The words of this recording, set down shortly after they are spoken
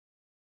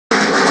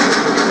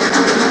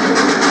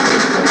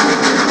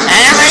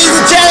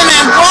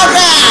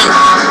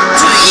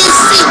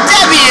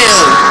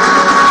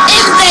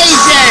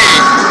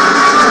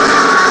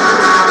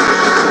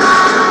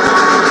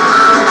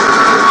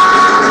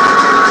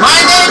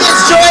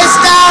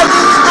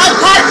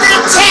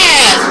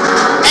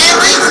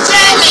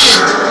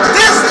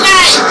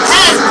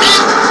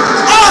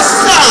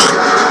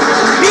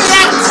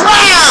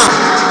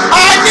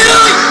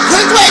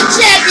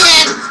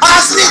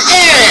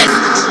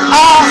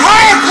Our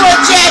hardcore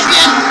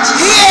champion,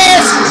 he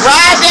is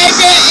Rob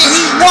Baby, and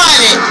he won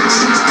it.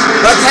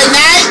 But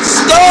tonight,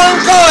 Stone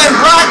Cold and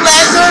Brock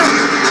Lesnar,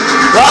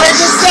 well,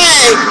 let's just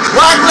say,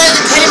 Brock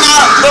Lesnar came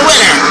out the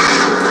winner.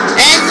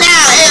 And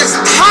now it's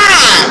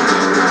time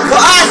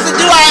for us to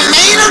do our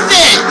main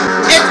event.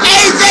 It's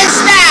AJ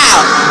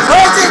Styles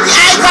versus the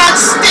Icon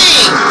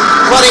Sting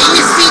for the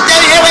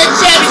ECW Heavyweight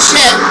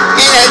Championship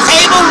in a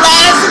table,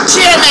 ladders, and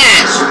chair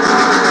match.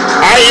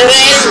 Are you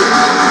ready?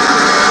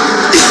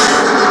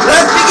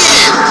 Let's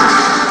begin.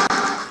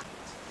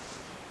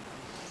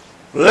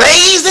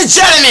 Ladies and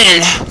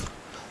gentlemen,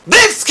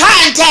 this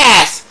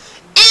contest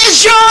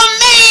is your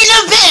main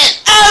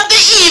event of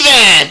the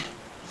evening.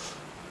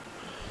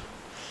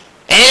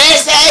 And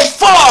it's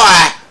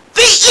for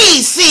the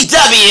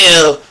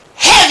ECW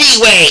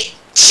Heavyweight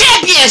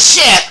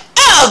Championship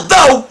of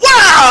the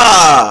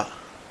world.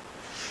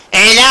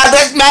 And now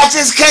this match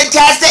is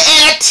contested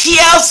in a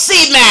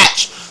TLC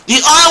match. The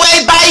only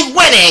way by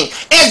winning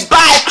is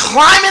by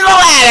climbing the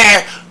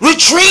ladder,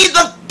 retrieve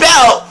the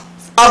belt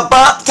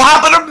above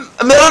top of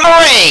the middle of the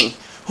ring.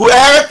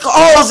 Whoever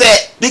holds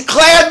it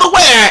declared the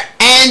winner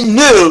and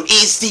new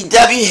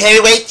ECW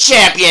Heavyweight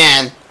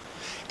Champion.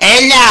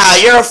 And now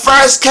your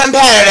first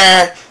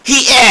competitor,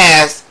 he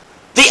is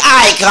the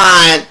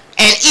Icon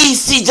and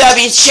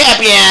ECW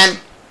Champion,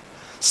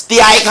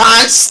 the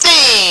Icon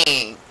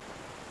Sting.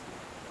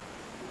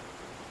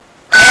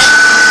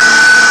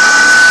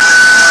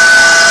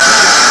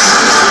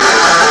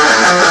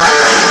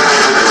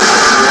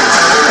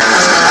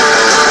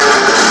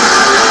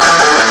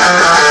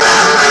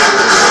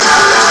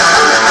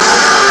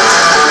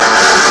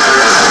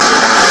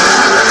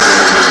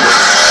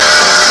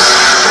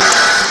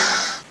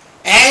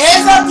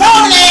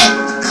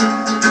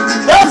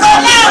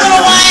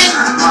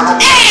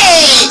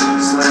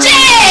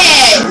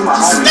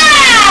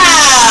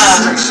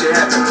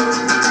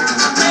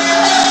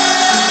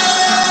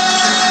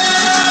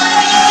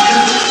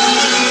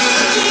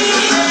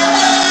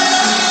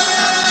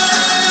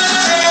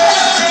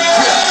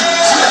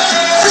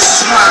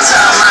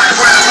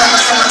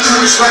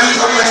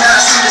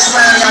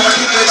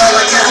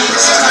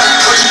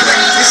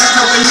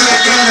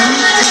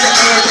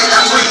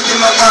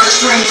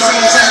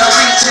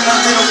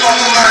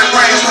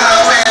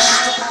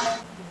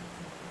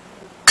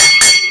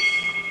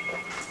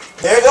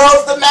 Here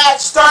goes the match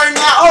starting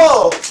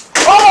now.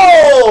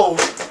 Oh!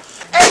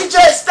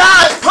 AJ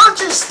Styles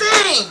punching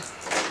Sting.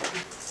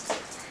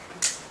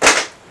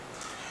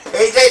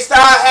 AJ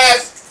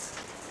Styles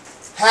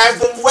has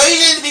been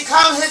waiting to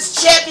become his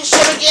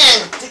championship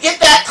again, to get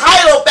that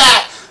title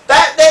back,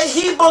 that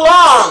he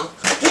belonged.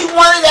 He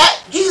wanted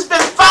that. He's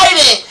been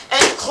fighting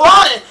and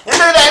clawing. And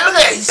look at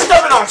that, he's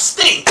stepping on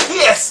Sting. He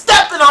is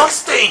stepping on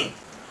Sting.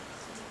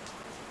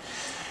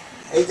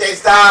 AJ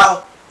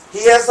Styles, he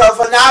is a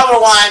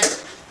phenomenal one.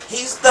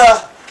 He's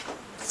the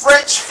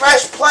French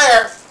fresh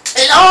player.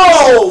 And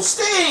oh,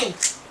 Sting!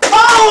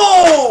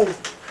 Oh!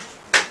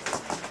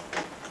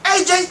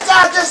 AJ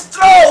Styles just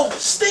throw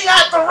Sting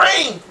out the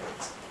ring.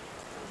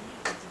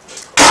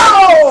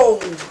 Oh!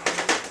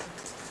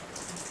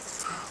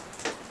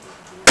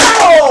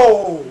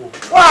 Oh!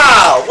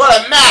 Wow!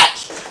 What a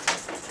match!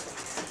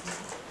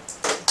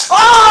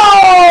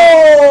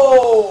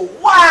 Oh!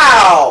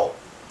 Wow!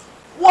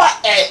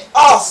 What an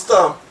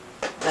awesome!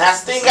 Now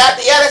Sting got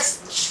the other.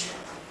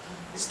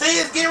 Sting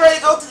is getting ready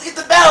to go to get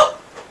the belt.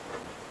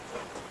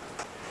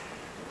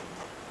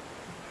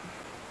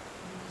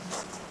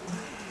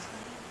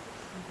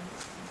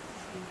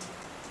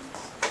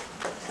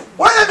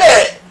 Wait a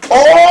minute!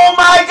 Oh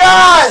my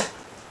God!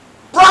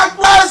 Brock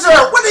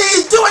Lesnar! What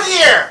is he doing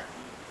here?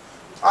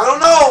 I don't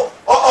know.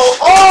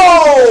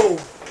 Oh!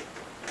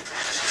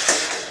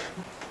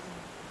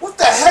 What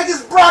the heck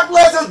is Brock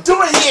Lesnar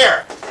doing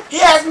here? He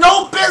has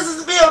no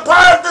business being a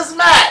part of this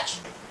match.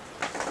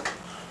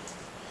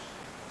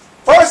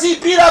 First he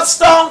beat up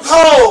Stone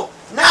Cold.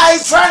 Now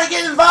he's trying to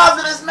get involved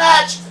in this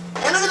match.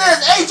 And look at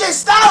this, AJ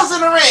Styles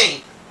in the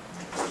ring.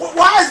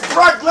 Why is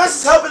Brock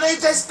Lesnar helping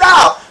AJ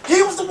Styles?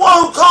 He was the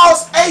one who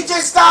caused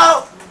AJ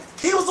Styles.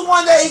 He was the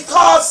one that he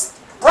caused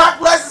Brock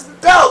Lesnar's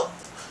belt.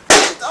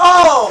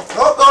 Oh,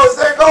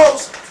 there it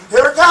goes.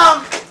 Here it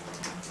comes.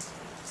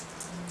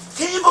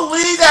 Can you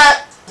believe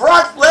that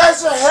Brock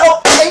Lesnar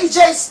helped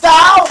AJ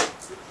Styles?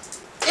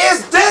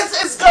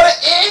 Is gonna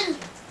end?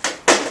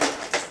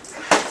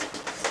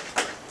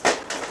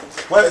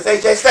 What is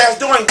AJ Styles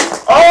doing?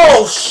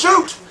 Oh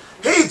shoot!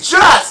 He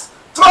just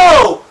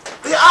threw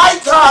the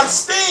Icon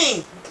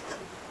Sting.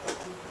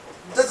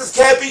 This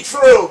can't be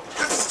true.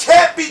 This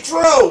can't be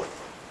true.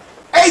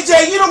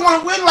 AJ, you don't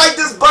want to win like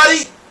this,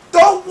 buddy.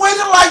 Don't win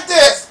it like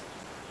this.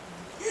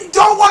 You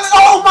don't want to.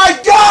 Oh my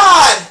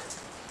God!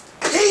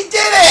 He did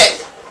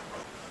it.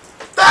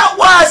 That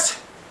was.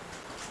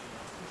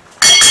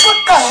 What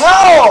the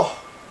hell?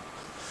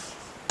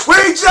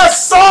 We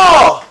just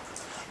saw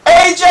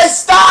AJ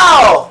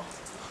Styles.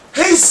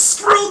 He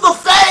screwed the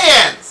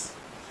fans.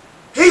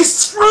 He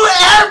screwed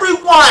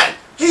everyone.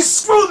 He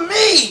screwed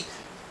me.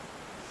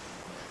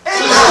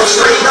 And this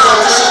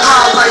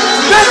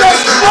is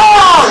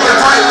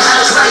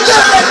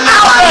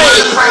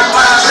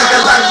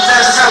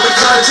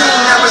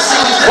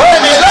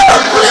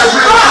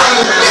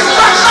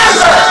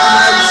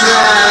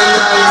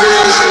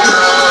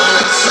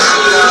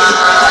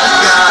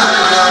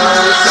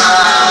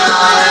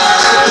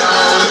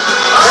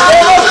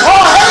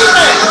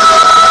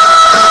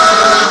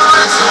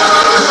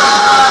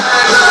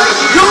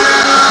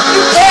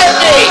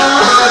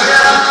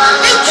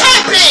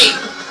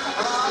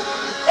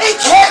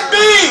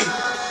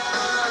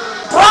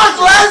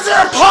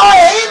Lesnar and Paul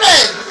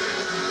Heyman.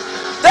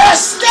 They're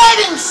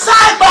standing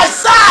side by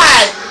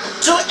side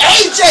to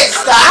AJ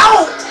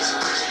Styles.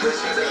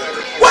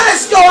 What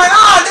is going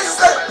on? This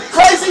is a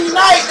crazy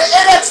night. The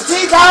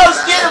NXT titles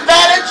get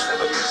advantage.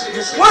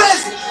 This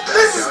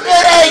has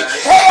been a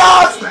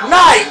chaos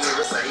night.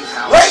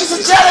 Ladies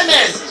and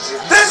gentlemen,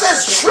 this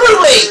is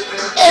truly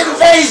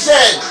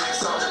Invasion.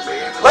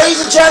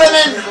 Ladies and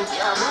gentlemen,